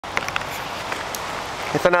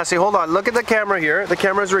Thanasi, hold on. Look at the camera here. The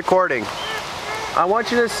camera's recording. I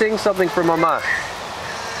want you to sing something for Mama.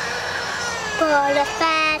 Buona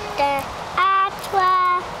festa a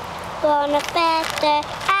toi. Buona festa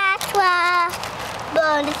a toi.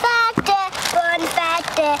 Buona festa, buona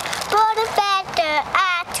festa, buona festa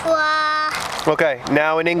a toi. Okay,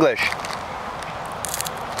 now in English.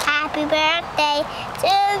 Happy birthday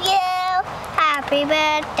to you. Happy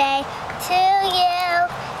birthday to you.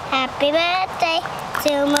 Happy birthday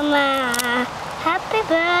to Mama. Happy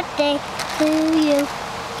birthday to you.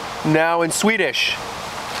 Now in Swedish.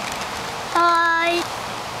 I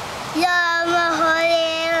love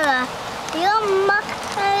Holera. Yumma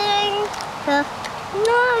Holera.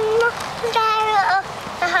 Mamma Dara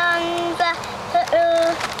Handa.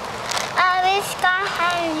 Aviska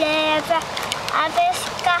Haleva.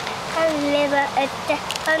 Aviska Haleva at the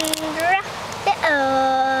hundred.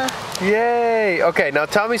 Yay! Okay, now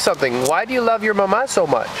tell me something. Why do you love your mama so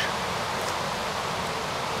much?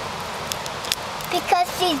 Because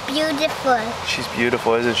she's beautiful. She's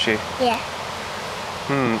beautiful, isn't she? Yeah.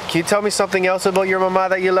 Can you tell me something else about your mama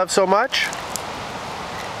that you love so much?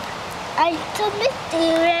 I told the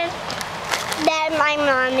student that my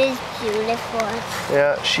mom is beautiful.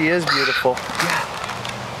 Yeah, she is beautiful. Yeah.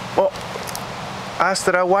 Well,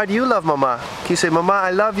 Astra, why do you love mama? Can you say, Mama,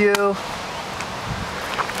 I love you?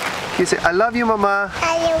 Can you say, I love you, Mama?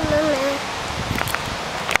 I love Mama.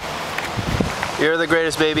 You're the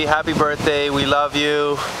greatest, baby. Happy birthday. We love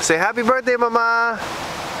you. Say happy birthday, Mama.